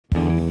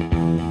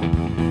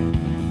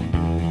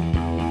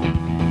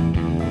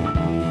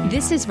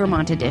This is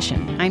Vermont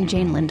Edition. I'm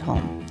Jane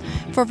Lindholm.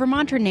 For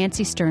Vermonter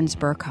Nancy Stearns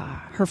Bercaw,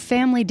 her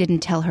family didn't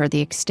tell her the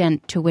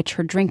extent to which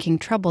her drinking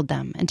troubled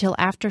them until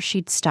after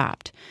she'd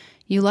stopped.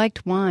 "You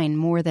liked wine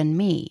more than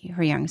me,"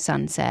 her young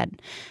son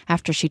said,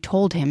 after she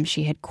told him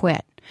she had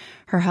quit.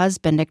 Her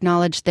husband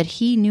acknowledged that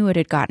he knew it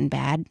had gotten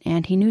bad,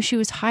 and he knew she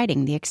was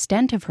hiding the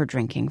extent of her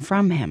drinking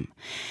from him.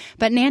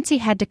 But Nancy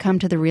had to come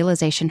to the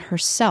realization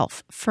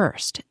herself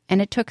first,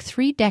 and it took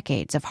 3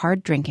 decades of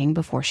hard drinking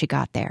before she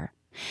got there.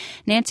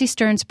 Nancy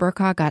Stearns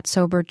Bercaw got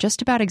sober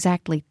just about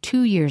exactly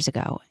 2 years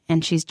ago,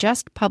 and she's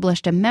just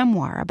published a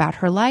memoir about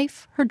her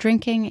life, her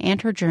drinking,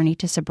 and her journey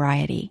to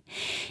sobriety.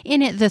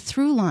 In it, the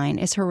through line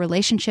is her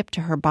relationship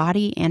to her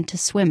body and to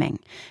swimming.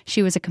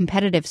 She was a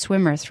competitive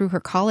swimmer through her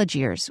college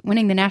years,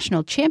 winning the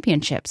national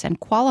championships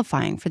and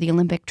qualifying for the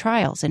Olympic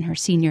trials in her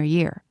senior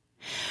year.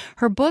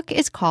 Her book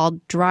is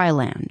called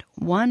Dryland,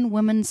 One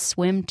Woman's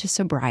Swim to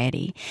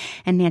Sobriety.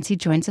 And Nancy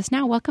joins us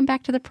now. Welcome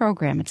back to the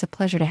program. It's a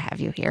pleasure to have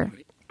you here.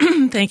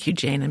 Thank you,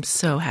 Jane. I'm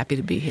so happy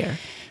to be here.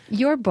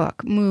 Your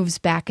book moves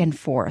back and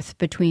forth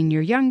between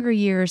your younger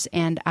years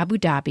and Abu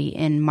Dhabi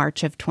in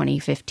March of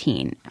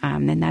 2015,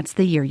 and that's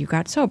the year you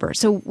got sober.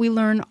 So we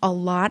learn a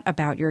lot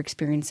about your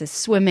experiences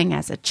swimming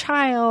as a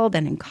child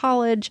and in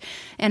college,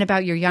 and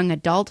about your young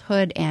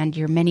adulthood and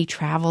your many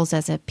travels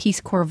as a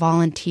Peace Corps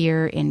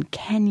volunteer in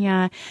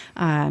Kenya,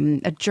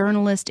 a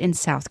journalist in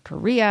South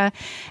Korea,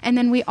 and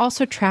then we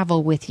also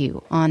travel with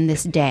you on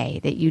this day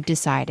that you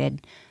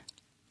decided,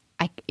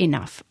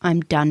 enough,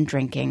 I'm done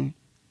drinking.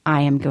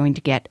 I am going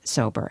to get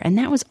sober. And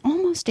that was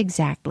almost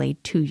exactly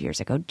 2 years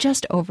ago,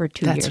 just over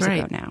 2 years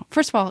ago now.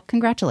 First of all,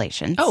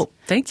 congratulations. Oh,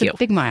 thank you. It's a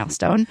big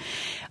milestone.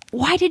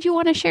 Why did you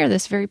want to share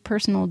this very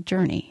personal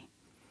journey?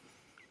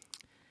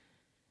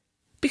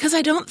 Because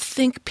I don't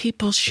think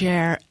people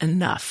share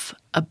enough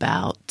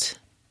about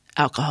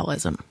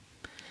alcoholism.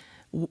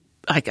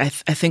 I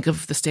think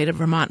of the state of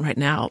Vermont right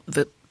now.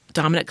 The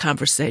dominant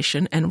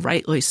conversation, and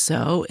rightly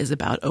so, is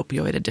about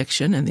opioid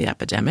addiction and the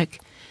epidemic.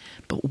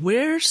 But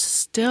we're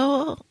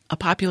still a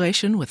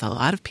population with a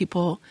lot of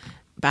people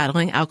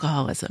battling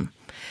alcoholism.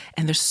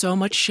 And there's so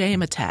much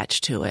shame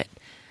attached to it.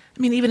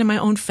 I mean, even in my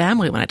own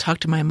family, when I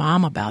talked to my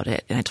mom about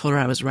it and I told her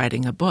I was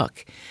writing a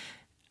book,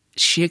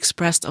 she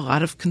expressed a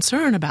lot of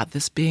concern about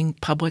this being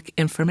public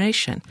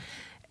information.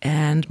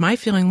 And my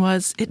feeling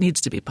was it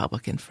needs to be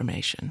public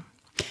information.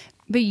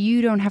 But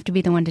you don't have to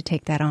be the one to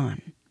take that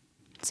on.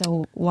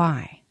 So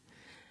why?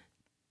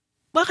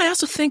 Well, I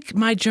also think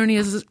my journey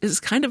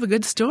is kind of a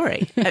good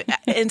story.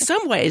 In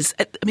some ways,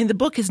 I mean, the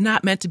book is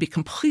not meant to be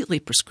completely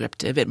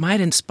prescriptive. It might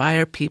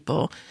inspire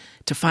people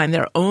to find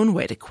their own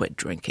way to quit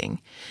drinking.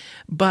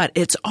 But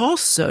it's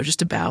also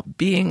just about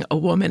being a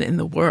woman in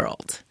the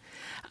world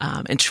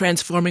and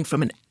transforming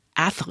from an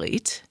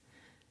athlete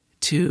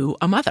to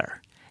a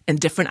mother and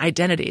different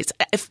identities.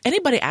 If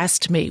anybody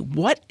asked me,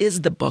 what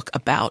is the book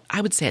about?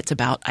 I would say it's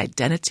about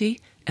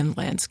identity and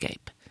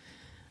landscape.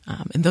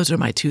 And those are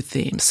my 2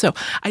 themes. So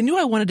I knew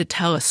I wanted to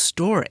tell a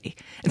story.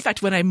 In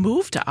fact, when I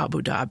moved to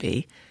Abu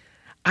Dhabi,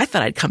 I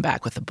thought I'd come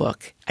back with a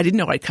book. I didn't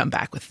know I'd come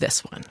back with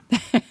this one.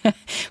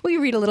 Will you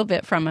read a little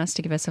bit from us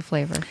to give us a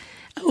flavor?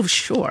 Oh,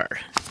 sure.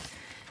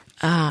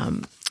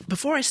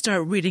 Before I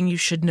start reading, you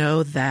should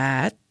know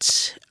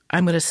that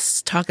I'm going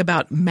to talk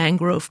about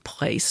Mangrove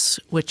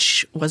Place,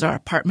 which was our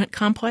apartment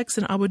complex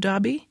in Abu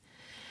Dhabi.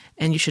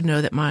 And you should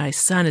know that my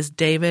son is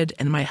David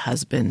and my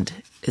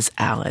husband is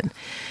Alan.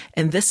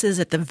 And this is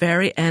at the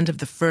very end of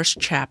the first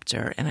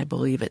chapter, and I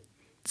believe it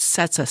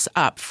sets us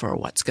up for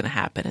what's going to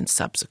happen in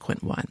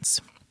subsequent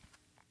ones.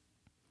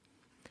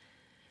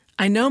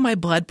 I know my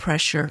blood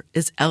pressure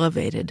is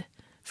elevated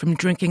from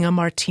drinking a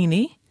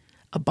martini,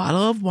 a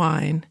bottle of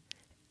wine,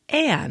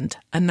 and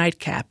a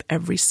nightcap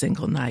every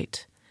single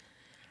night.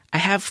 I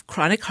have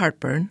chronic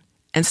heartburn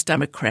and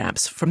stomach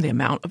cramps from the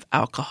amount of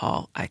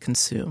alcohol I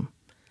consume.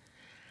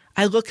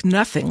 I look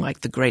nothing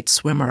like the great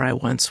swimmer I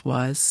once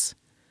was.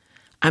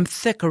 I'm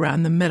thick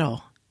around the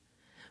middle.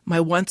 My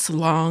once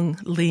long,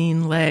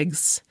 lean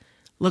legs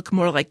look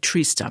more like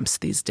tree stumps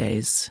these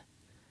days.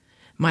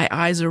 My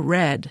eyes are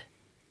red,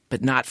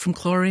 but not from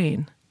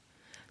chlorine.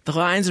 The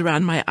lines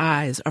around my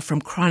eyes are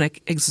from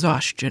chronic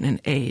exhaustion and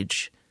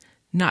age,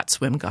 not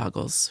swim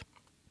goggles.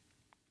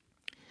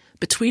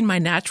 Between my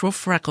natural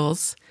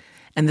freckles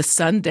and the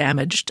sun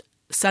damage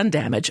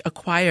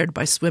acquired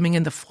by swimming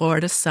in the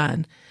Florida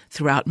sun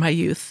throughout my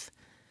youth,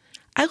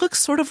 I look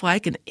sort of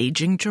like an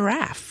aging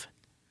giraffe.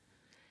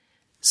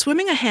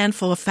 Swimming a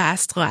handful of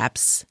fast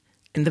laps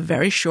in the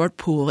very short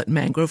pool at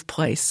Mangrove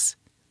Place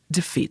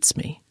defeats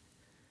me.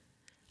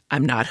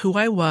 I'm not who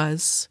I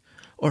was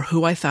or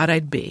who I thought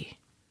I'd be.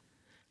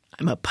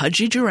 I'm a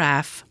pudgy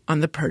giraffe on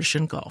the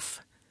Persian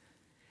Gulf.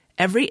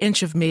 Every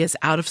inch of me is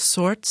out of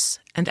sorts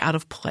and out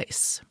of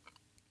place.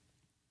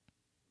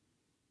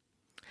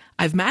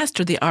 I've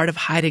mastered the art of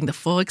hiding the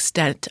full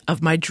extent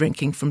of my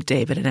drinking from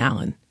David and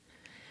Alan.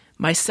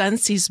 My son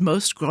sees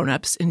most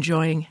grown-ups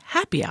enjoying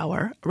happy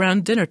hour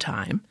around dinner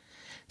time,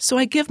 so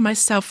I give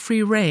myself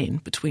free rein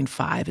between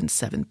 5 and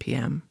 7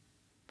 p.m.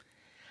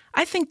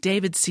 I think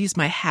David sees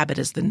my habit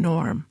as the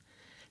norm,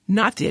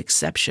 not the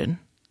exception,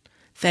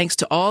 thanks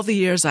to all the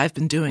years I've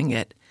been doing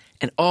it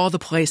and all the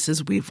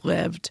places we've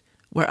lived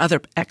where other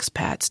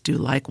expats do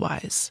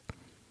likewise.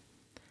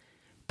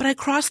 But I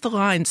crossed the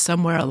line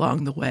somewhere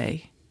along the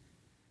way.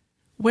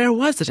 Where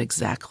was it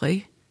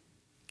exactly?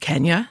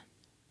 Kenya?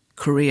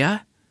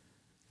 Korea?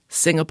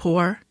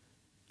 Singapore?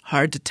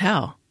 Hard to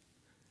tell.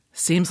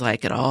 Seems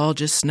like it all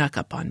just snuck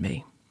up on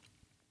me.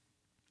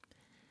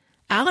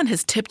 Alan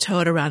has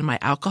tiptoed around my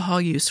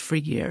alcohol use for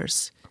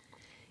years,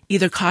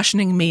 either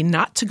cautioning me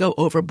not to go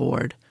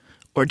overboard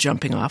or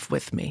jumping off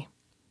with me.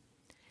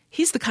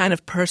 He's the kind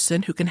of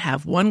person who can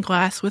have one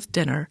glass with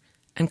dinner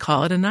and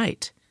call it a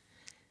night.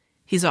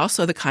 He's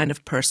also the kind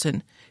of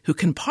person who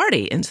can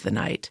party into the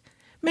night,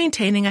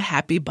 maintaining a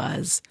happy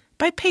buzz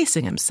by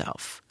pacing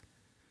himself.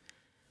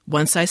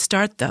 Once I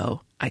start,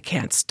 though, I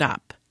can't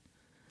stop.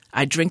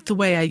 I drink the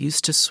way I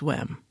used to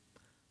swim.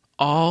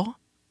 All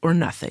or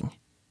nothing.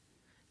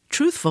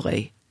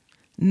 Truthfully,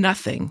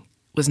 nothing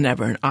was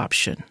never an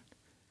option.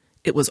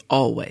 It was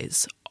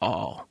always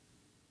all.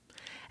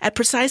 At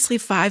precisely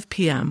 5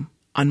 p.m.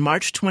 on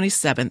March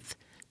 27th,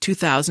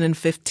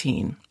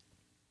 2015,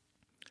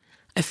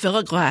 I fill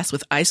a glass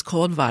with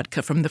ice-cold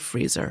vodka from the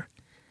freezer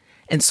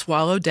and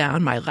swallow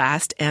down my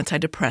last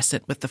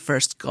antidepressant with the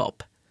first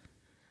gulp.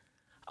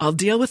 I'll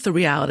deal with the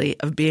reality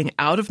of being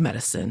out of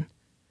medicine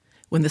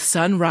when the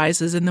sun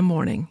rises in the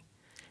morning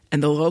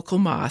and the local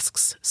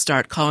mosques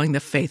start calling the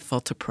faithful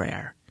to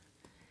prayer.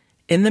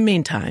 In the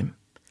meantime,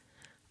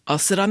 I'll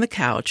sit on the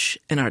couch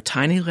in our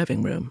tiny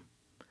living room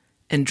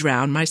and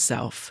drown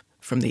myself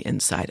from the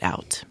inside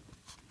out.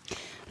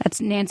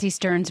 That's Nancy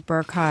Stearns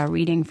Bercaw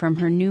reading from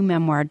her new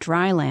memoir,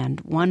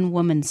 Dryland, One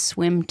Woman's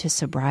Swim to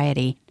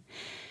Sobriety.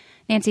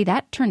 Nancy,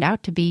 that turned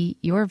out to be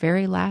your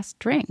very last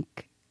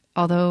drink,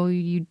 although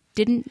you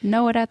didn't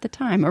know it at the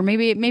time, or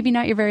maybe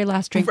not your very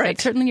last drink, right.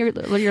 But certainly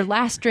your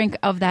last drink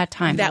of that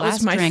time. That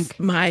was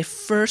my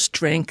first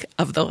drink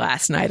of the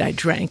last night I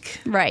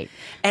drank. Right.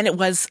 And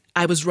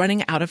I was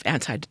running out of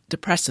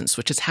antidepressants,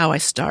 which is how I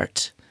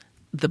start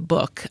the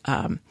book.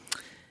 And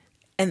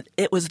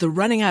it was the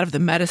running out of the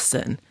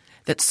medicine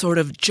that sort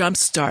of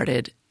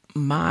jump-started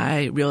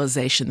my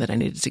realization that I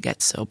needed to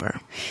get sober.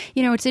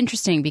 You know, it's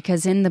interesting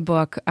because in the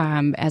book,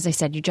 as I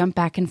said, you jump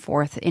back and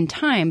forth in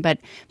time, but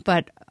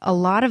a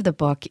lot of the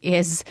book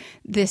is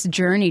this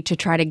journey to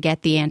try to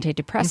get the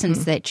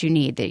antidepressants that you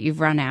need, that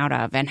you've run out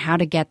of, and how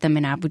to get them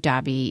in Abu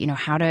Dhabi, you know,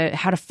 how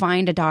to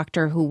find a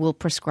doctor who will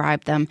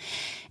prescribe them.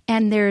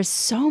 And there's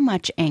so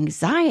much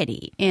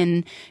anxiety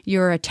in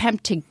your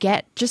attempt to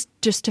get just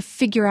to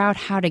figure out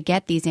how to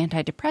get these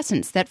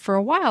antidepressants that for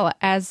a while,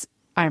 as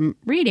I'm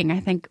reading,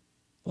 I think,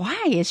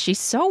 why is she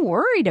so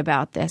worried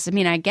about this? I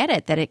mean, I get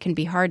it that it can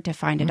be hard to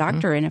find a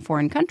doctor in a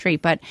foreign country,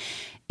 but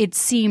it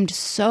seemed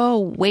so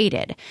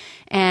weighted.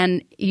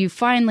 And you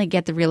finally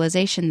get the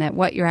realization that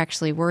what you're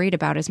actually worried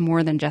about is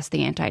more than just the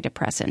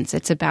antidepressants.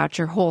 It's about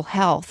your whole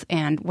health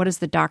and what is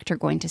the doctor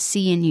going to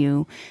see in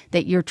you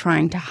that you're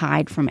trying to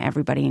hide from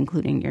everybody,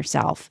 including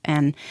yourself.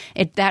 And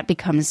that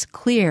becomes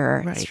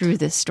clear through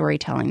this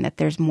storytelling that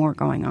there's more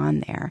going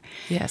on there.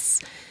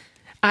 Yes.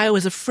 I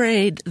was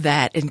afraid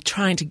that in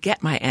trying to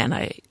get my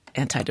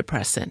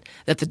antidepressant,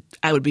 that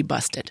I would be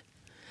busted.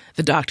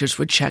 The doctors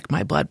would check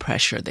my blood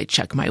pressure, they'd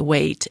check my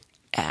weight,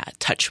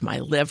 touch my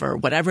liver,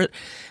 whatever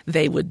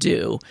they would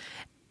do,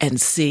 and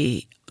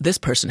see this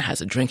person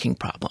has a drinking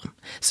problem.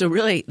 So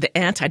really, the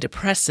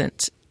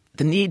antidepressant,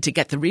 the need to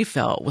get the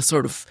refill was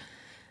sort of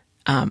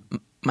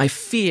my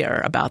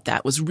fear about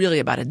that was really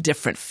about a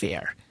different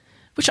fear,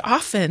 which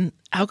often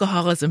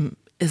alcoholism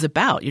is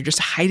about. You're just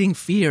hiding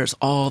fears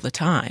all the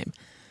time.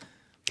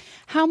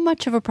 How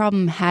much of a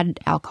problem had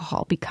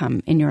alcohol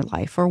become in your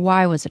life, or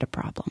why was it a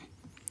problem?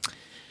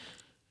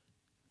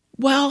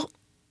 Well,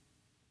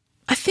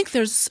 I think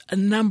there's a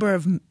number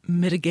of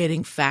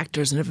mitigating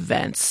factors and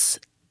events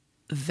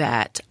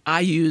that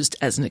I used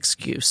as an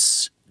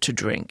excuse to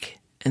drink.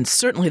 And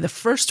certainly the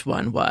first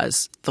one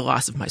was the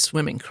loss of my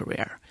swimming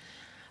career.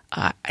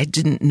 I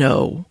didn't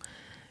know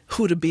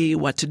who to be,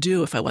 what to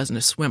do if I wasn't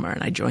a swimmer.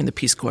 And I joined the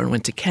Peace Corps and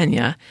went to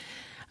Kenya.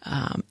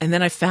 And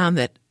then I found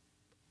that,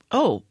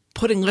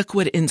 putting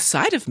liquid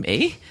inside of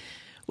me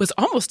was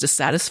almost as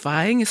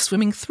satisfying as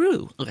swimming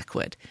through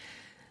liquid.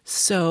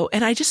 So,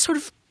 and I just sort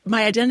of,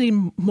 my identity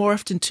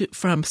morphed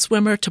from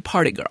swimmer to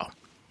party girl.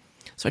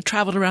 So I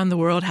traveled around the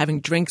world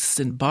having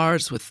drinks in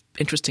bars with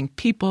interesting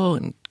people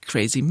and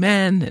crazy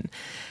men, and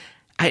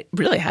I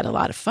really had a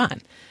lot of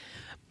fun.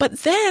 But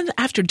then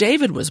after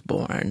David was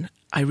born,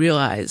 I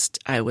realized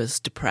I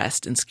was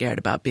depressed and scared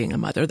about being a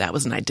mother. That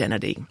was an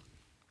identity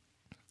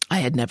I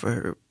had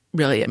never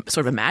really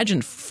sort of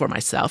imagined for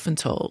myself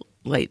until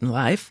late in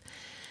life.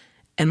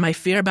 And my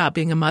fear about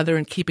being a mother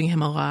and keeping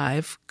him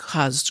alive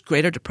caused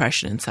greater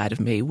depression inside of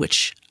me,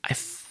 which I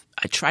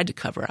tried to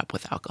cover up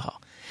with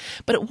alcohol.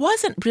 But it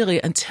wasn't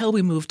really until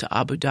we moved to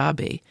Abu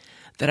Dhabi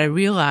that I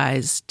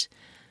realized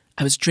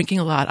I was drinking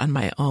a lot on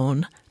my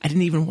own. I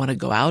didn't even want to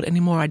go out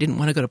anymore. I didn't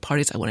want to go to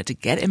parties. I wanted to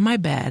get in my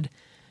bed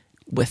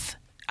with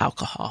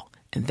alcohol.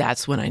 And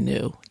that's when I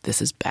knew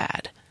this is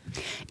bad.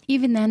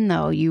 Even then,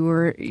 though, you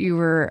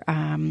were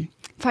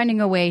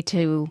finding a way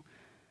to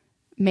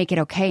make it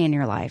okay in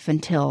your life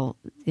until,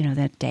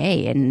 that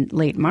day in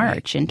late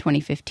March in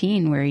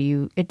 2015, where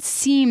it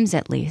seems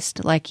at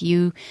least like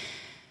you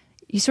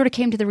sort of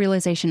came to the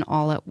realization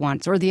all at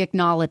once, or the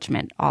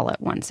acknowledgement all at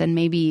once. And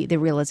maybe the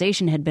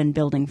realization had been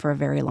building for a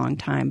very long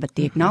time, but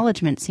the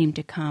acknowledgement seemed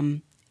to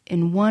come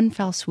in one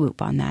fell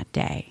swoop on that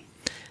day.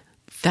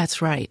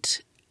 That's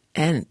right.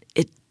 And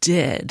it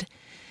did.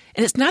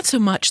 And it's not so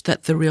much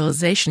that the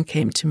realization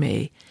came to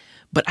me,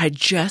 but I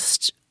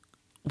just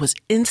was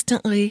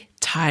instantly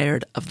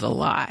tired of the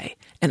lie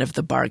and of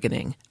the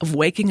bargaining, of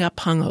waking up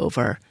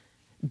hungover,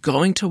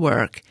 going to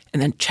work,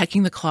 and then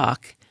checking the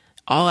clock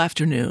all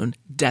afternoon,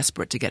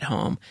 desperate to get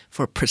home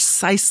for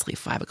precisely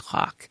 5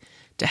 o'clock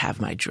to have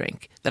my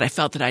drink that I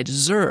felt that I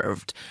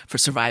deserved for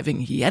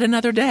surviving yet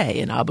another day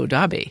in Abu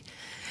Dhabi.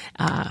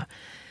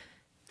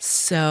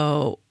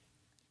 So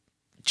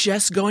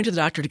just going to the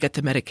doctor to get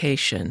the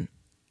medication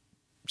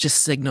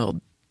just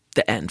signaled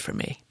the end for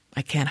me.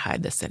 I can't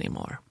hide this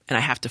anymore, and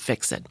I have to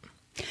fix it.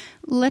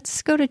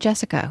 Let's go to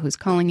Jessica, who's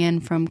calling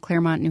in from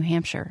Claremont, New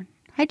Hampshire.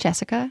 Hi,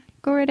 Jessica.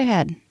 Go right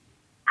ahead.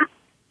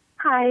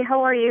 Hi,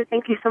 how are you?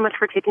 Thank you so much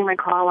for taking my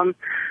call. I'm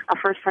a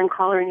first-time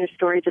caller, and your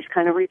story just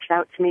kind of reached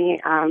out to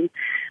me.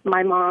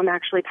 My mom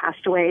actually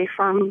passed away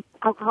from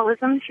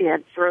alcoholism. She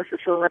had cirrhosis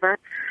of the liver.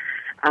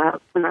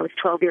 When I was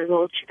 12 years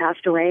old, she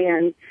passed away,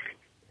 and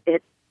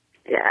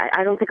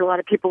I don't think a lot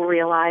of people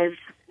realize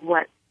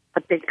what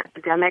a big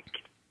epidemic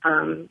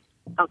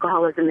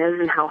alcoholism is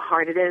and how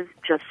hard it is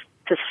just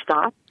to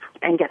stop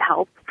and get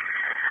help.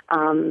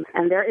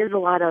 And there is a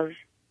lot of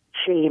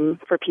shame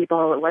for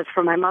people. It was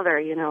for my mother.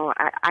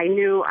 I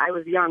knew I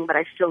was young, but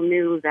I still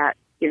knew that,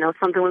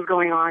 something was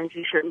going on.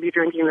 She shouldn't be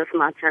drinking this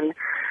much. And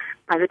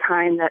by the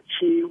time that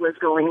she was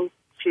going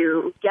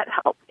to get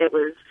help, it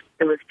was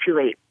too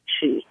late.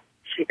 She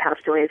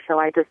passed away. So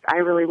I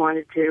really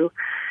wanted to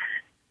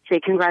say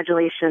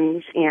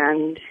congratulations,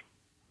 and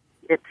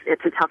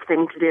it's a tough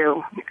thing to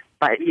do,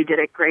 but you did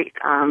it great,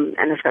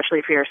 and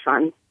especially for your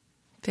son.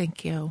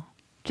 Thank you.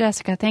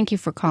 Jessica, thank you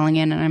for calling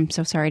in, and I'm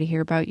so sorry to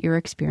hear about your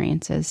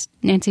experiences.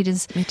 Nancy,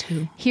 does Me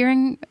too.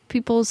 Hearing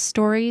people's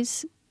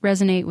stories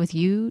resonate with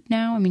you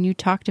now? I mean, you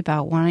talked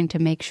about wanting to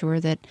make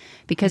sure that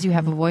because you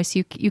have a voice,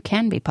 you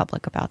can be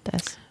public about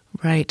this.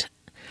 Right.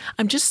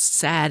 I'm just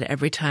sad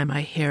every time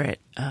I hear it.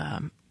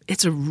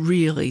 It's a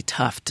really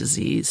tough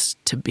disease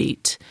to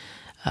beat.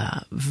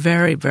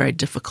 Very, very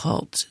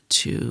difficult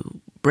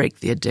to break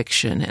the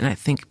addiction, and I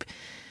think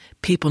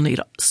people need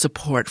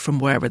support from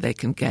wherever they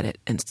can get it.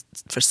 And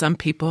for some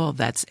people,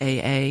 that's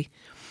AA.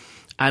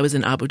 I was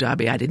in Abu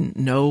Dhabi. I didn't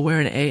know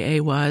where an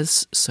AA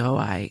was, so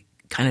I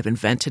kind of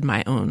invented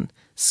my own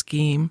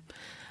scheme.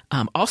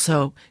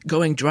 Also,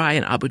 going dry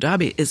in Abu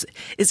Dhabi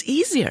is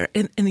easier.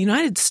 In the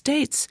United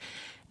States,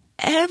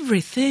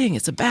 everything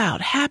is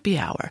about happy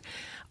hour.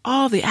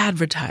 All the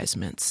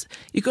advertisements.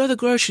 You go to the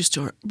grocery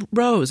store,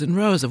 rows and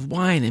rows of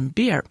wine and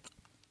beer.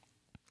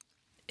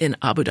 In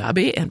Abu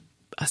Dhabi and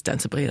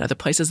ostensibly in other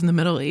places in the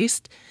Middle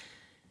East,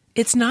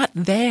 it's not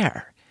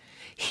there.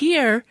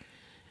 Here,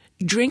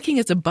 drinking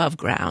is above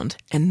ground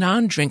and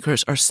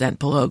non-drinkers are sent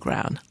below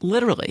ground,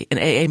 literally in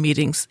AA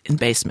meetings in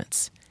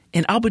basements.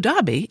 In Abu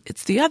Dhabi,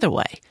 it's the other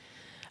way.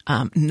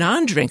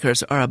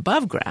 Non-drinkers are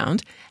above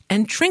ground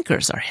and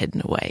drinkers are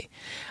hidden away.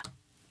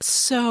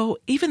 So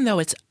even though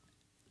it's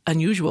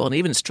unusual and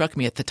even struck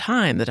me at the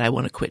time that I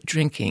want to quit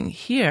drinking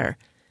here,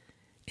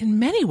 in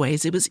many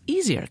ways it was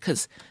easier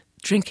because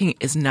drinking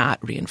is not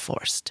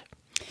reinforced.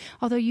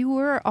 Although you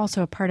were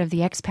also a part of the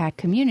expat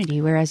community,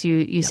 whereas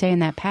you say in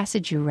that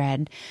passage you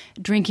read,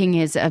 drinking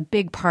is a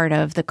big part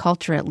of the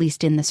culture, at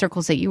least in the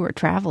circles that you were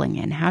traveling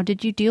in. How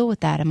did you deal with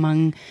that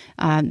among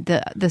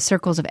the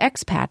circles of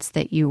expats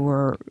that you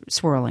were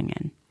swirling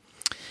in?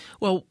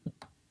 Well,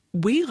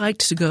 we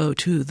liked to go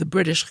to the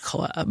British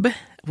Club,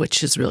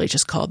 which is really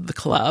just called the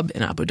Club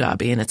in Abu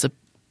Dhabi, and it's a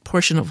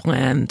portion of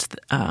land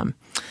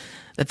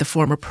that the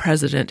former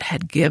president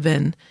had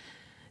given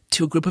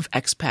to a group of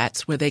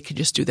expats where they could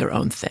just do their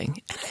own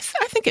thing. And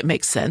I think it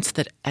makes sense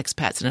that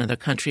expats in another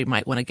country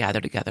might want to gather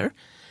together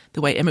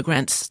the way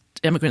immigrants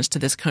to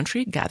this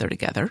country gather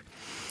together.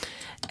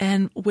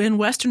 And when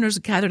Westerners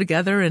gather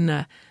together in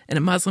a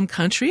Muslim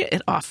country,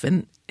 it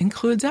often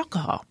includes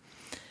alcohol,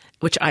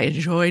 which I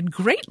enjoyed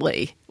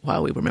greatly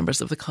while we were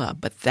members of the club.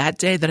 But that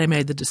day that I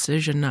made the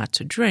decision not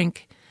to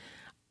drink,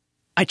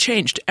 I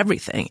changed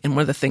everything. And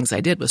one of the things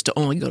I did was to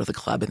only go to the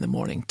club in the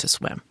morning to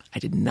swim. I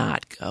did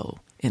not go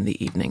in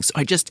the evening. So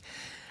I just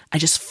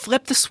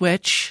flipped the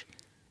switch,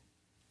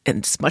 and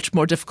it's much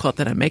more difficult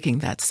than I'm making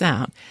that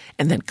sound.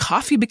 And then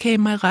coffee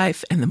became my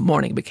life, and the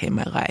morning became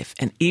my life.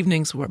 And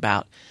evenings were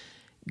about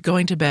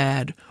going to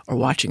bed or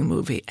watching a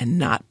movie and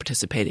not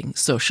participating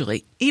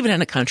socially, even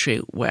in a country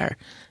where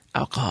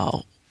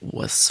alcohol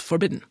was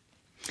forbidden.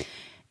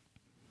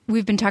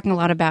 We've been talking a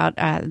lot about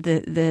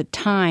the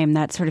time,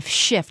 that sort of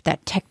shift,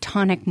 that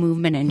tectonic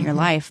movement in your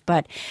life.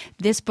 But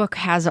this book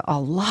has a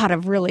lot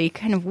of really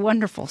kind of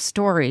wonderful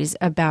stories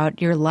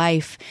about your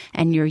life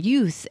and your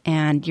youth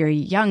and your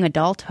young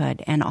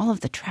adulthood and all of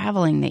the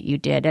traveling that you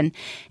did.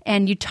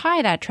 And you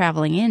tie that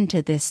traveling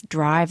into this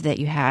drive that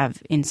you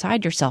have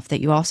inside yourself that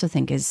you also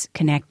think is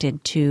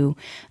connected to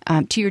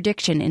your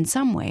addiction in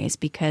some ways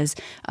because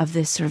of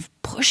this sort of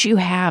push you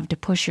have to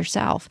push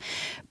yourself.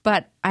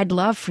 But I'd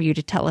love for you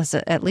to tell us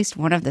at least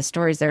one of the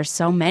stories. There are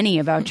so many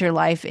about your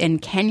life in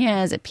Kenya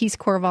as a Peace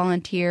Corps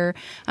volunteer,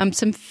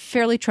 some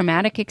fairly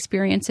traumatic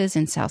experiences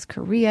in South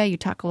Korea. You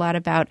talk a lot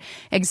about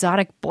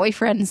exotic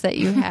boyfriends that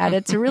you had.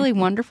 It's really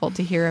wonderful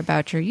to hear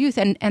about your youth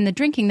and the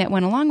drinking that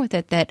went along with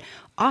it, that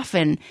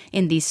often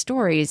in these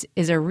stories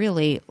is a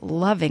really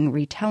loving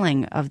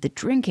retelling of the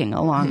drinking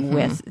along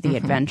with the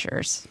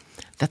adventures.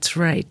 That's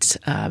right.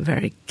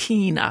 Very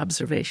keen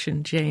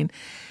observation, Jane.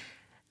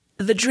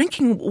 The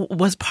drinking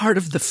was part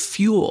of the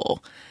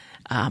fuel,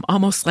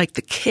 almost like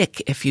the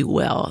kick, if you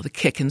will, the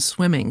kick in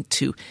swimming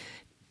to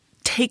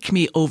take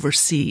me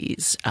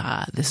overseas,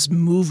 this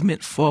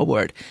movement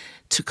forward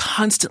to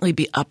constantly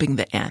be upping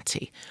the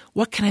ante.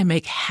 What can I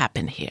make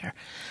happen here?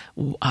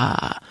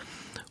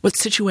 What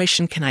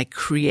situation can I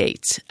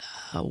create?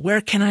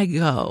 Where can I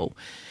go?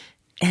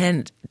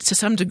 And to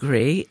some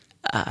degree,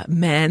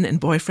 men and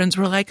boyfriends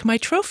were like my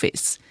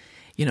trophies.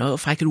 You know,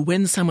 if I could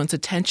win someone's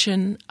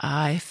attention,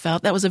 I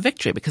felt that was a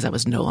victory because I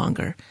was no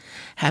longer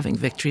having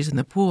victories in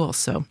the pool.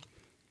 So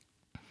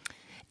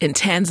in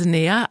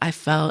Tanzania, I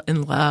fell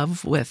in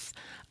love with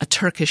a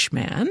Turkish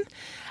man,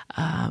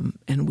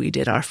 and we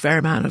did our fair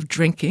amount of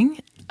drinking.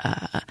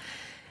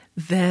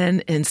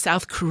 Then in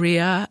South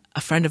Korea,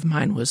 a friend of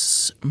mine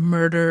was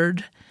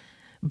murdered,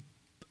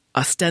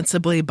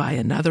 ostensibly by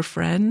another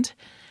friend.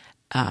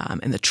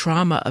 And the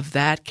trauma of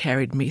that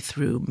carried me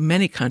through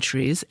many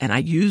countries, and I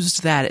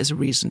used that as a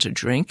reason to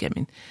drink. I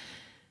mean,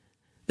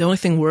 the only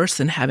thing worse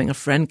than having a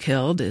friend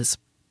killed is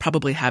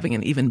probably having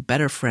an even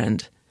better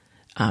friend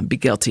be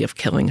guilty of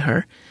killing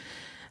her.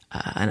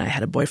 And I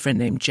had a boyfriend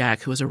named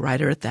Jack who was a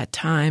writer at that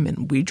time,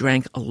 and we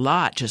drank a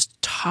lot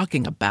just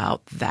talking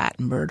about that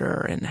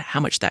murder and how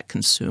much that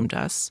consumed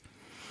us.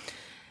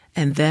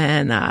 And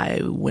then I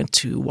went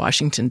to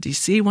Washington,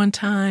 D.C. one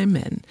time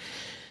and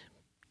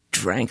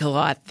drank a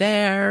lot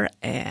there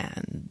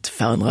and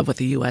fell in love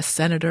with a U.S.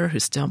 senator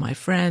who's still my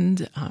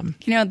friend.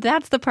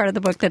 That's the part of the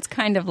book that's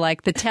kind of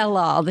like the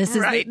tell-all. This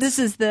is right. This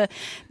is the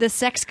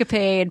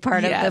sexcapade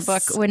part of the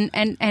book.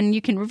 And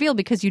you can reveal,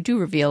 because you do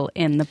reveal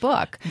in the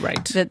book,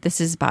 right, that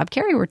this is Bob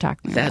Kerrey we're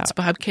talking about. That's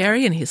Bob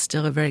Kerrey, and he's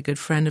still a very good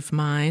friend of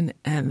mine.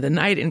 And the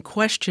night in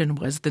question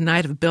was the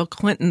night of Bill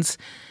Clinton's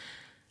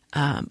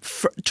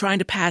trying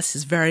to pass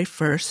his very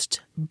first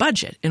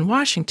budget in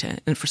Washington.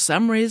 And for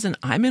some reason,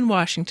 I'm in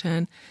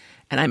Washington,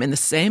 and I'm in the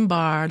same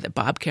bar that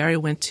Bob Kerrey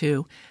went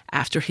to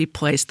after he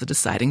placed the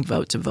deciding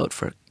vote to vote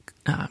for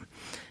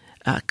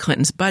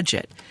Clinton's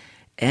budget.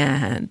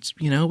 And,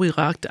 we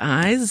locked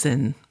eyes,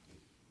 and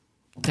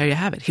there you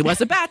have it. He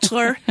was a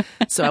bachelor,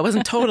 so I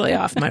wasn't totally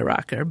off my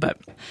rocker,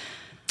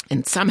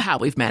 and somehow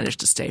we've managed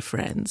to stay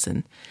friends.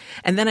 And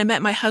then I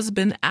met my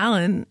husband,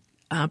 Alan,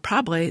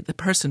 probably the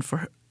person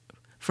for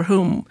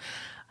whom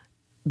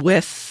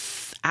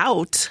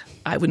without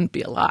I wouldn't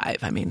be alive.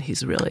 I mean,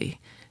 he's really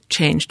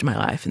changed my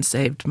life and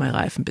saved my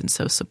life and been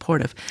so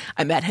supportive.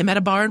 I met him at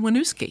a bar in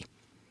Winooski.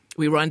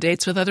 We were on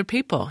dates with other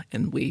people,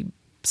 and we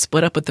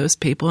split up with those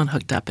people and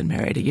hooked up and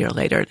married a year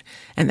later,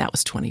 and that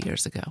was 20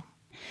 years ago.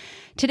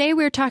 Today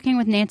we're talking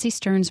with Nancy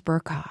Stearns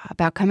Bercaw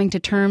about coming to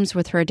terms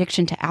with her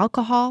addiction to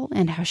alcohol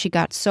and how she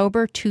got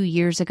sober 2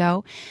 years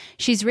ago.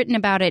 She's written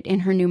about it in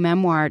her new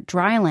memoir,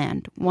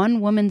 Dryland, One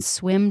Woman's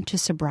Swim to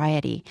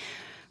Sobriety.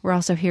 We're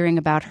also hearing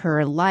about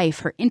her life,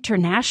 her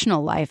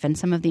international life, and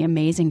some of the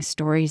amazing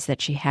stories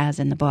that she has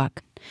in the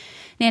book.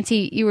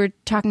 Nancy, you were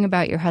talking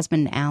about your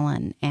husband,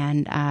 Alan,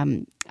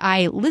 and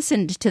I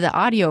listened to the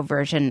audio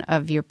version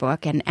of your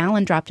book, and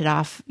Alan dropped it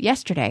off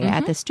yesterday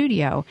at the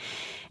studio.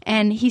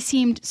 And he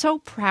seemed so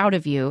proud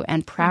of you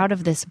and proud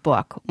of this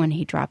book when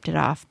he dropped it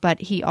off.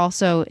 But he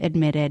also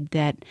admitted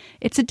that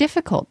it's a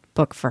difficult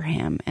book for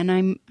him.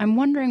 And I'm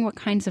wondering what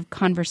kinds of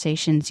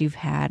conversations you've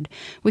had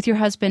with your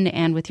husband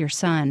and with your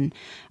son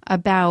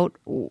about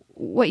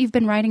what you've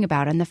been writing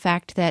about, and the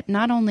fact that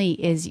not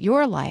only is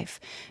your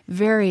life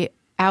very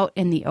out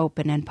in the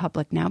open and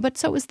public now, but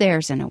so is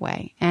theirs in a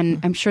way. And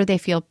I'm sure they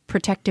feel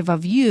protective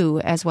of you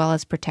as well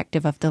as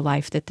protective of the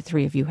life that the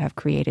three of you have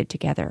created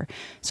together.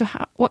 So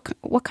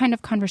what kind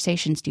of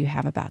conversations do you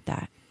have about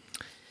that?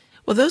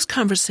 Well, those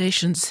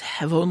conversations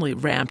have only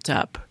ramped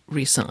up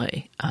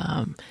recently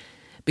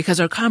because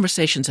our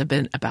conversations have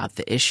been about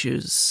the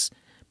issues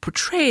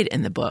portrayed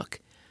in the book,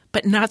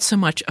 but not so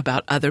much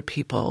about other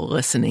people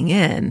listening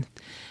in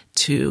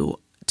to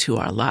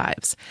our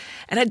lives.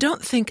 And I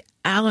don't think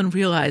Alan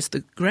realized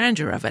the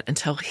grandeur of it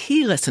until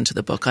he listened to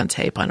the book on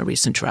tape on a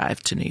recent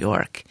drive to New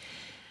York.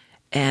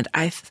 And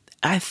I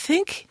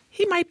think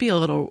he might be a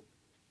little,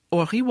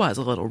 or he was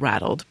a little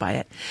rattled by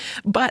it.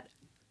 But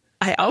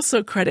I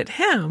also credit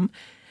him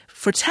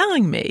for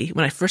telling me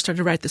when I first started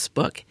to write this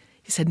book.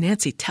 He said,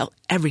 Nancy, tell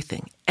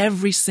everything,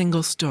 every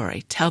single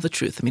story. Tell the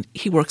truth. I mean,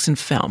 he works in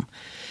film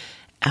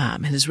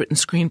and has written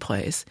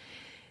screenplays.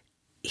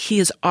 He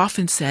has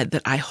often said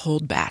that I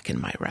hold back in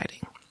my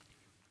writing.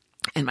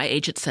 And my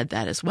agent said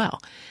that as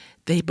well.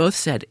 They both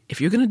said,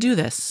 if you're going to do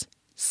this,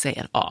 say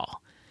it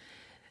all.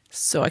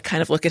 So I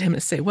kind of look at him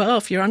and say, well,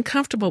 if you're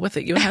uncomfortable with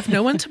it, you have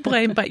no one to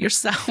blame but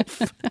yourself.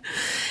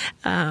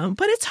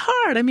 But it's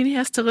hard. I mean, he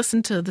has to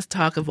listen to the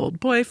talk of old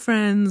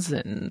boyfriends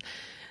and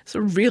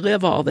sort of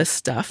relive all this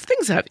stuff,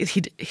 things that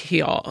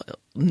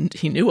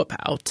he knew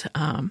about.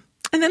 And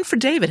then for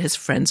David, his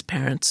friends'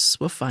 parents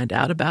will find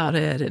out about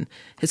it, and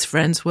his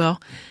friends will.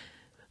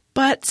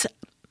 But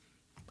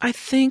I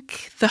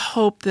think the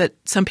hope that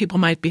some people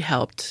might be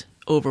helped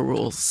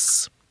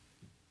overrules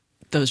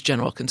those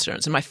general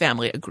concerns, and my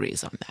family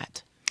agrees on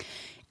that.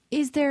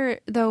 Is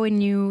there, though,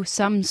 in you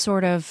some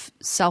sort of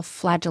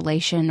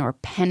self-flagellation or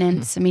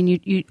penance? I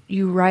mean,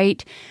 you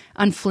write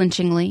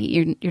unflinchingly.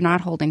 You're not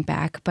holding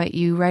back, but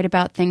you write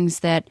about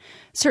things that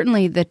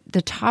certainly the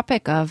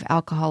topic of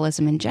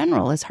alcoholism in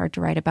general is hard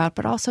to write about,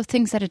 but also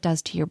things that it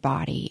does to your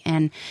body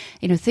and,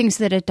 things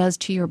that it does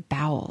to your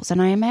bowels.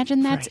 And I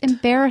imagine that's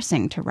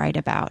embarrassing to write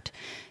about.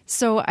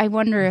 So I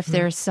wonder if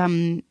there's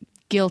some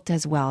guilt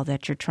as well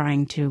that you're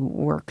trying to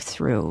work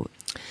through.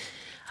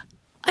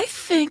 I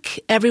think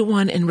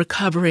everyone in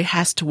recovery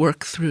has to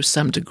work through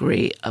some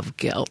degree of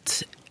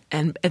guilt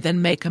and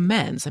then make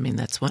amends. I mean,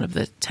 that's one of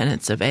the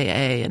tenets of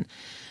AA. And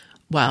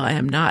while I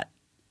am not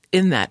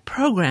in that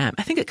program,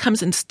 I think it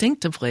comes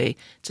instinctively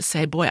to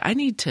say, boy, I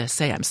need to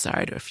say I'm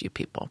sorry to a few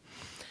people.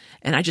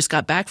 And I just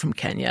got back from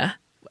Kenya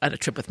on a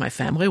trip with my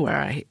family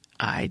where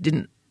I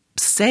didn't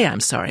say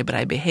I'm sorry, but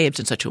I behaved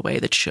in such a way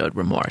that showed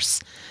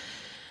remorse.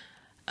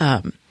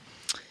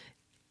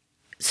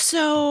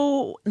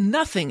 So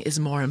nothing is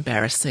more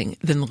embarrassing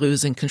than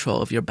losing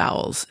control of your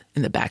bowels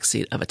in the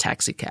backseat of a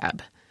taxi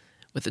cab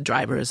with the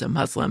driver is a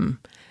Muslim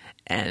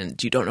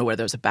and you don't know where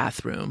there's a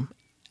bathroom.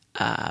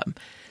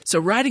 So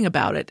writing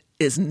about it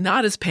is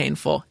not as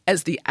painful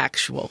as the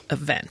actual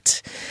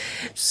event.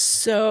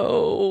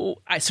 So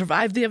I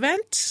survived the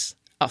event.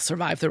 I'll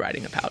survive the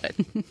writing about it.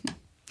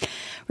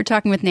 We're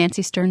talking with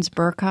Nancy Stearns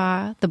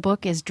Bercaw. The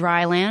book is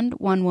Dryland,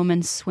 One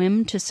Woman's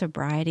Swim to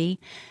Sobriety.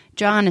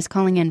 John is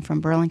calling in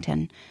from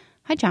Burlington.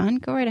 Hi, John.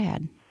 Go right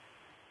ahead.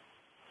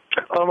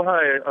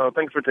 Hi.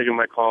 Thanks for taking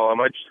my call.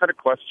 I just had a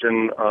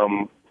question.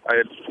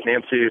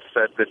 Nancy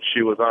said that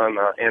she was on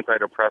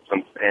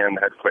antidepressants and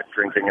had quit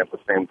drinking at the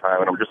same time,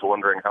 and I'm just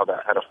wondering how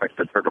that had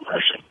affected her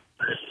depression.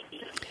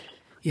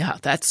 Yeah,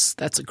 that's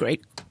a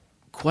great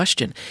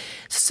question.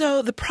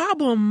 So the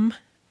problem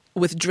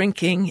with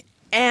drinking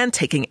and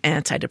taking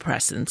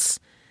antidepressants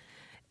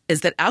is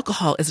that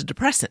alcohol is a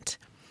depressant.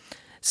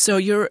 So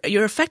you're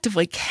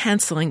effectively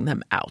canceling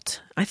them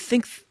out. I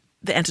think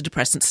the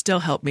antidepressants still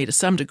help me to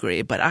some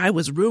degree, but I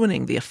was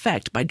ruining the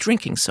effect by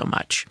drinking so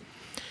much.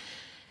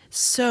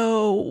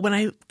 So when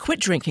I quit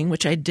drinking,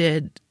 which I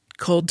did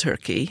cold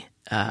turkey,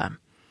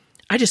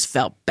 I just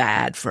felt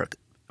bad for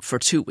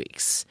 2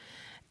 weeks.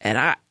 And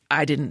I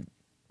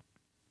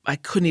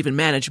couldn't even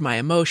manage my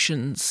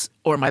emotions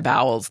or my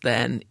bowels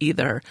then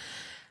either.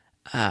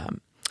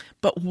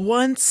 But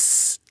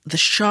once the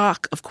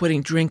shock of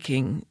quitting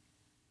drinking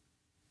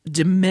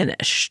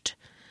diminished,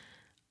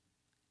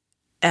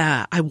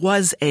 I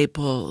was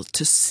able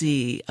to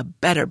see a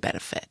better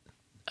benefit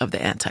of the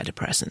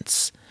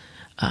antidepressants.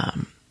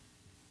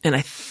 And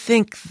I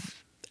think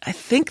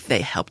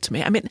they helped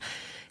me. I mean,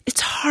 it's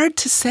hard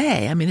to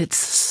say. I mean, it's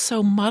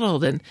so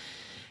muddled. And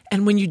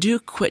when you do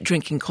quit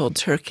drinking cold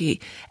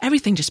turkey,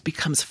 everything just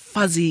becomes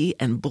fuzzy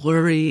and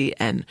blurry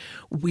and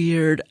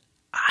weird.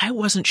 I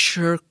wasn't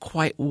sure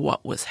quite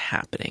what was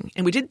happening.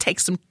 And we did take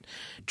some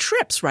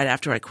trips right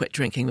after I quit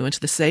drinking. We went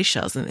to the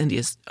Seychelles in the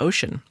Indian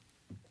Ocean.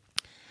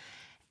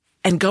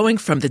 And going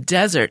from the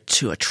desert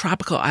to a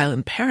tropical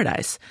island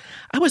paradise,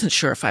 I wasn't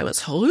sure if I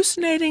was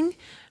hallucinating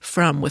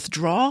from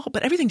withdrawal,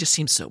 but everything just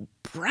seemed so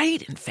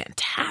bright and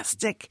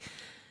fantastic,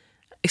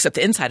 except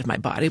the inside of my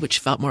body, which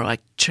felt more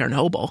like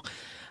Chernobyl.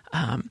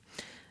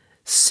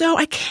 So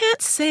I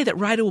can't say that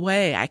right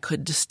away I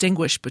could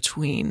distinguish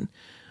between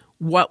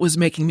what was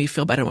making me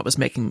feel better and what was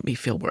making me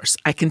feel worse.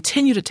 I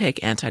continue to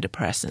take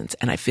antidepressants,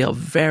 and I feel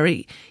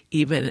very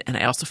even, and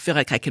I also feel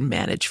like I can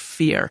manage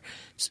fear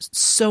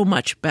so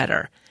much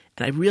better.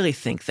 And I really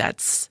think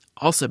that's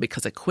also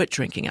because I quit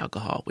drinking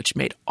alcohol, which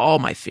made all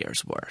my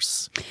fears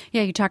worse.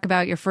 Yeah, you talk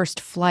about your first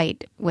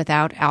flight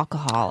without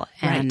alcohol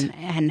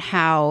and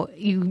how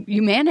you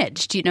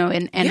managed,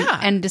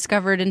 and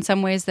discovered in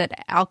some ways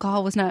that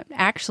alcohol was not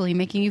actually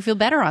making you feel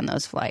better on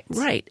those flights.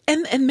 Right.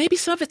 And maybe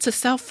some of it's a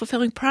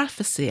self-fulfilling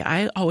prophecy.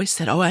 I always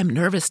said, I'm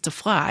nervous to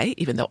fly,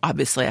 even though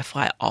obviously I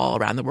fly all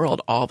around the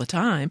world all the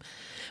time.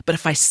 But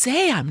if I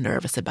say I'm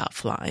nervous about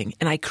flying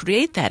and I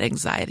create that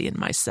anxiety in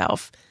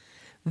myself,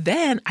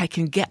 then I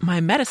can get my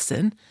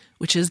medicine,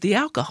 which is the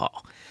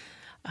alcohol.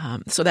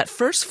 So that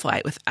first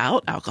flight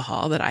without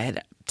alcohol that I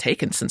had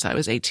taken since I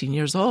was 18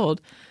 years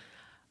old,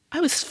 I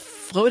was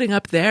floating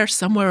up there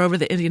somewhere over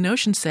the Indian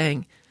Ocean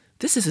saying,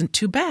 this isn't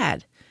too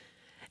bad.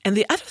 And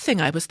the other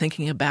thing I was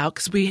thinking about,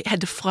 because we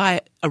had to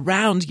fly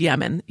around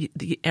Yemen,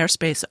 the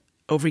airspace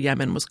over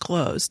Yemen was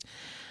closed,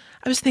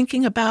 I was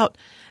thinking about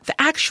the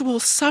actual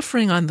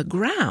suffering on the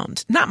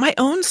ground, not my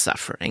own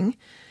suffering,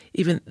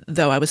 even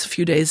though I was a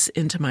few days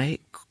into my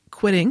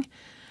quitting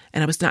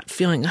and I was not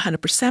feeling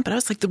 100%. But I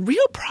was like, the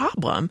real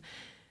problem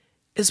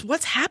is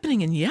what's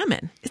happening in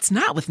Yemen. It's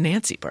not with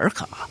Nancy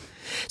Bercaw.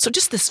 So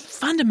just this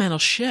fundamental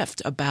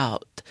shift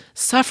about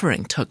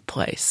suffering took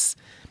place.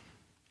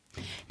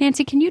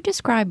 Nancy, can you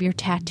describe your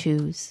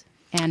tattoos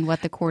and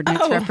what the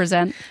coordinates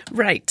represent?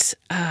 Right.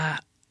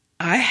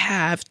 I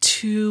have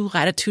 2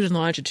 latitude and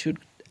longitude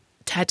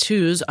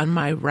tattoos on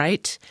my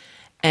right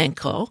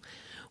ankle.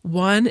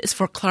 One is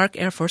for Clark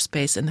Air Force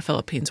Base in the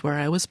Philippines, where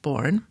I was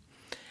born.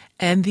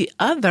 And the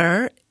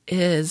other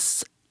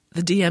is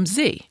the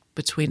DMZ,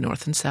 between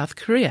North and South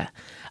Korea,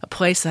 a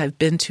place I've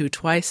been to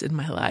twice in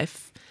my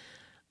life.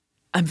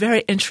 I'm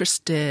very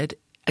interested,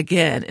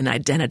 again, in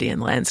identity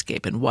and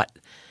landscape and what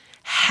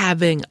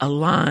having a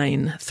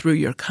line through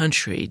your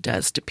country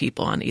does to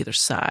people on either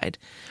side.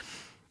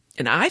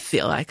 And I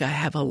feel like I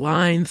have a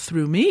line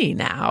through me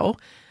now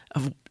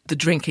of the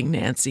drinking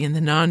Nancy and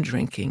the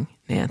non-drinking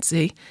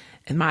Nancy.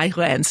 And my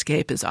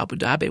landscape is Abu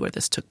Dhabi, where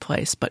this took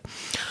place. But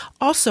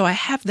also I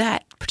have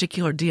that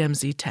particular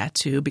DMZ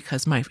tattoo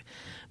because my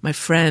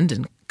friend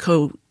and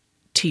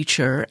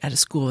co-teacher at a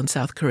school in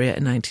South Korea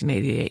in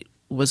 1988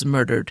 was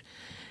murdered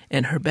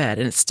in her bed.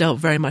 And it's still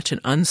very much an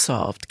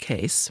unsolved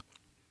case.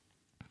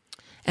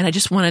 And I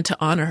just wanted to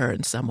honor her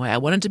in some way. I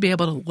wanted to be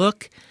able to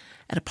look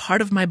at a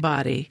part of my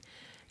body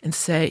and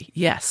say,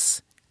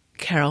 yes,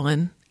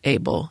 Carolyn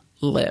Abel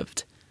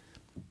lived.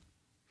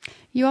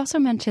 You also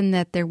mentioned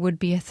that there would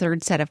be a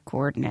third set of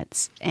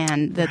coordinates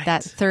and that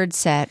that third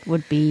set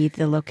would be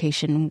the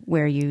location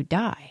where you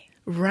die.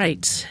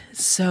 Right.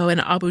 So in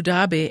Abu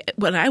Dhabi,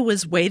 when I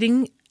was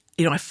waiting,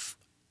 I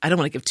don't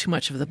want to give too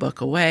much of the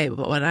book away,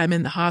 but when I'm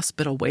in the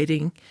hospital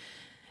waiting,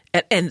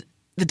 and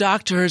the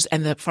doctors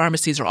and the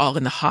pharmacies are all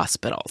in the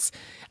hospitals.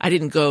 I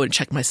didn't go and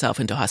check myself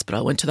into a hospital.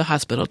 I went to the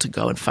hospital to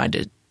go and find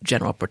a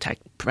general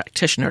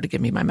practitioner to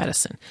give me my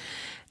medicine.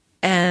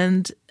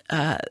 And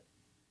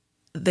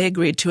they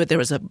agreed to it. There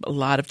was a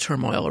lot of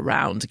turmoil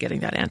around getting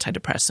that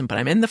antidepressant, but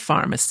I'm in the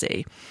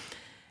pharmacy,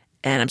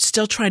 and I'm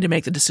still trying to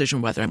make the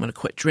decision whether I'm going to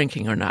quit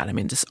drinking or not. I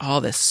mean, just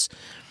all this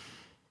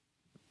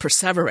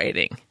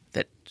perseverating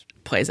that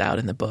plays out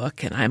in the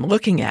book, and I'm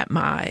looking at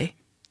my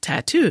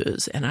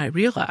tattoos, and I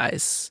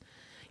realize,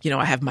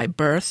 I have my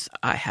birth,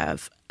 I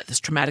have this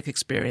traumatic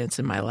experience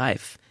in my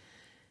life.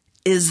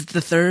 Is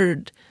the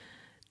third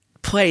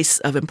place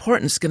of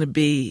importance going to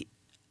be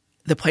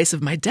the place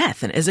of my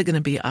death? And is it going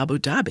to be Abu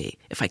Dhabi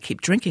if I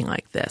keep drinking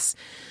like this?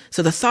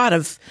 So the thought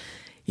of,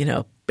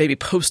 maybe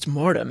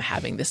post-mortem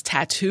having this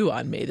tattoo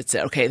on me that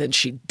said, okay, then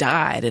she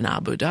died in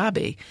Abu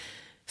Dhabi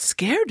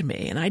scared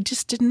me. And I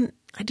didn't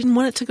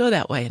want it to go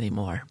that way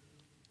anymore.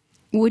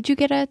 Would you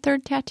get a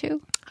third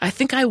tattoo? I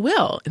think I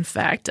will. In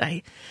fact,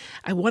 I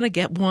want to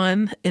get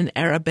one in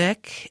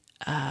Arabic.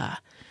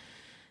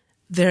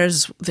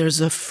 There's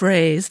a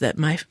phrase that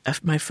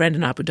my friend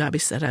in Abu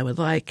Dhabi said I would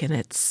like, and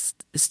it's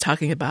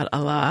talking about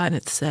Allah, and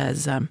it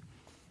says,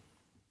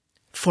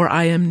 "For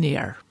I am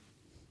near."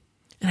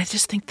 And I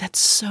just think that's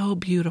so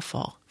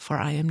beautiful. For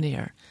I am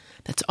near.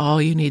 That's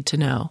all you need to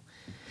know.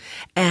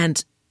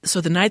 And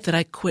so the night that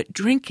I quit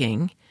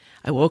drinking,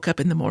 I woke up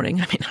in the morning.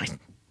 I mean, I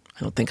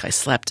don't think I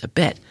slept a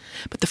bit.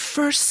 But the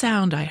first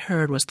sound I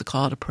heard was the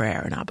call to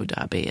prayer in Abu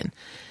Dhabi. And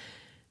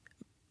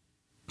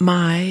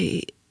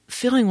my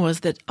feeling was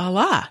that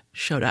Allah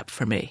showed up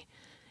for me.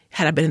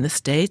 Had I been in the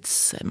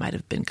States, it might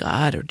have been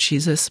God or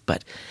Jesus.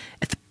 But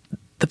at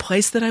the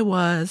place that I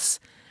was,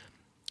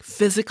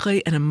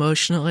 physically and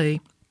emotionally,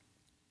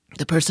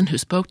 the person who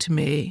spoke to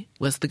me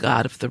was the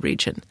God of the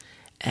region.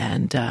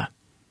 And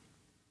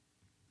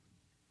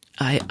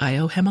I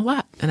owe him a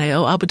lot. And I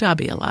owe Abu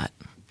Dhabi a lot.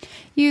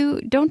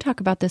 You don't talk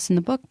about this in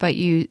the book, but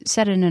you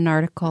said in an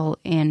article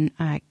in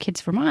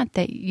Kids Vermont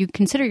that you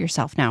consider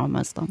yourself now a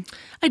Muslim.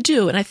 I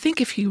do, and I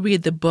think if you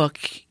read the book,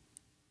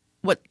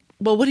 what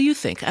do you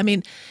think? I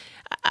mean,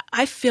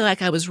 I feel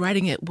like I was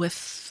writing it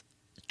with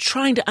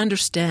trying to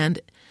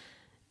understand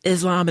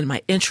Islam and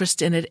my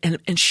interest in it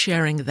and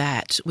sharing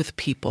that with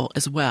people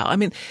as well. I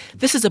mean,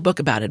 this is a book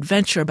about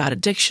adventure, about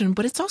addiction,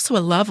 but it's also a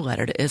love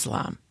letter to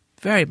Islam,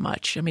 very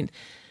much. I mean,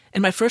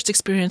 and my first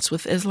experience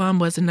with Islam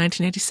was in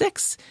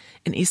 1986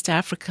 in East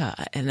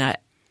Africa. And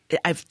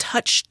I've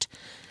touched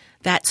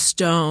that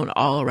stone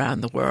all around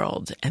the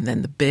world, and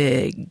then the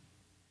big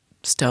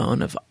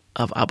stone of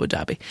Abu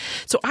Dhabi.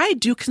 So I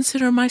do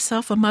consider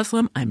myself a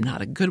Muslim. I'm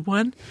not a good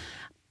one.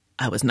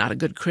 I was not a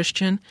good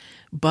Christian.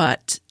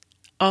 But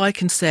all I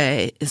can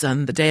say is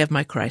on the day of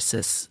my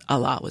crisis,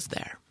 Allah was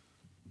there.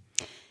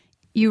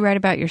 You write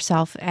about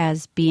yourself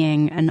as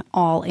being an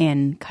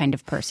all-in kind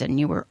of person.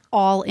 You were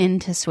all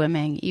into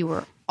swimming. You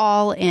were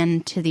all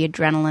into the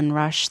adrenaline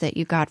rush that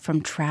you got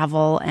from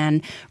travel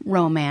and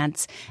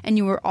romance, and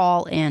you were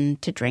all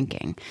into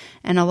drinking.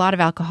 And a lot of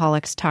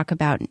alcoholics talk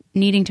about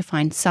needing to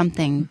find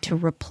something to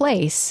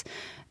replace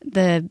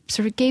the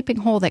sort of gaping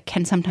hole that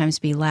can sometimes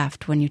be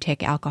left when you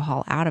take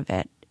alcohol out of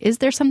it. Is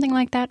there something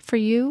like that for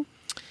you?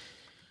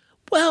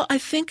 Well, I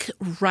think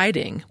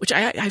writing, which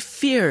I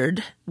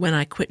feared when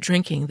I quit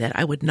drinking that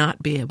I would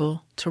not be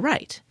able to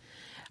write.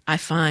 I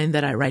find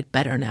that I write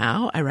better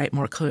now. I write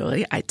more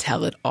clearly. I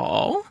tell it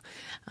all.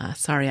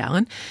 Sorry,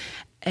 Alan.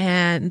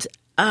 And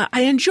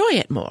I enjoy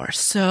it more.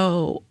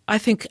 So I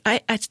think I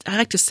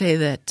like to say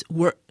that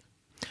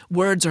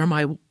words are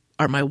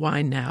my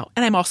wine now.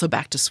 And I'm also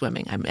back to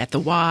swimming. I'm at the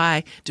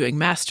Y doing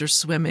master's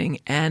swimming,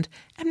 and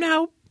I'm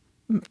now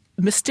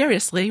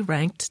mysteriously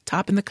ranked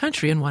top in the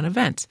country in one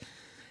event.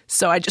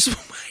 So I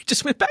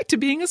just went back to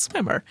being a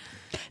swimmer.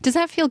 Does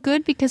that feel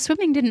good? Because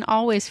swimming didn't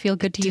always feel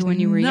good to you when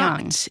you were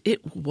young.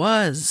 It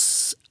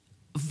was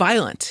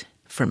violent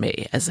for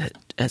me as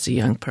a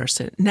young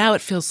person. Now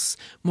it feels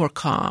more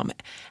calm.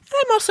 And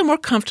I'm also more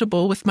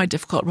comfortable with my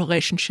difficult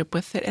relationship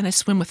with it. And I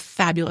swim with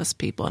fabulous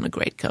people and a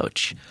great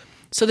coach.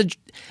 So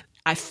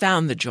I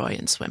found the joy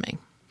in swimming.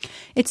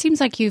 It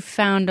seems like you've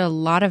found a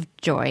lot of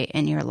joy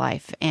in your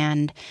life,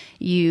 and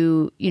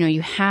you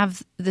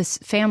have this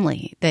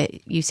family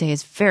that you say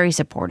is very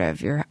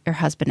supportive. Your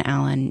husband,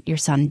 Alan, your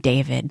son,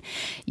 David.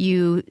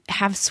 You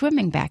have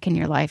swimming back in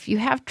your life. You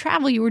have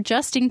travel. You were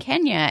just in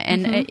Kenya,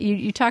 and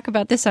you talk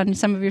about this on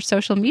some of your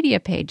social media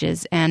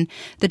pages, and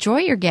the joy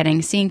you're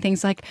getting seeing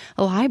things like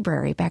a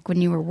library back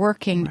when you were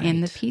working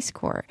in the Peace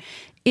Corps.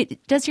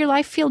 Does your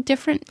life feel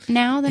different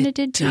now than it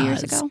did 2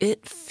 years ago?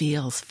 It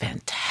feels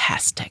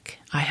fantastic,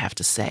 I have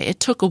to say.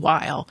 It took a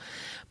while,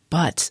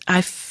 but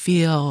I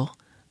feel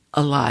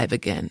alive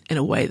again in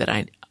a way that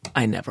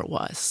I never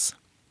was.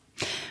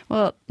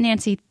 Well,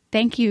 Nancy,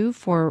 thank you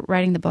for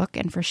writing the book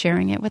and for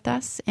sharing it with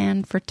us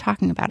and for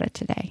talking about it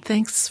today.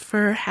 Thanks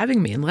for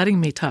having me and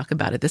letting me talk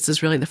about it. This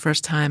is really the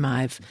first time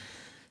I've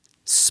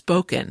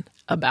spoken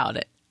about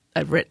it.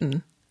 I've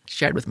written,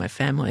 shared with my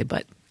family,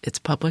 but it's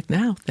public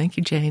now. Thank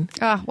you, Jane.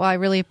 Well, I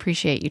really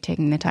appreciate you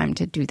taking the time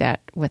to do that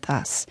with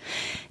us.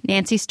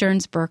 Nancy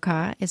Stearns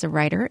Bercaw is a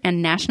writer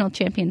and national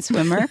champion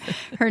swimmer.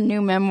 Her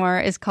new memoir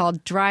is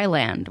called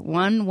Dryland,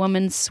 One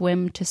Woman's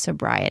Swim to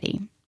Sobriety.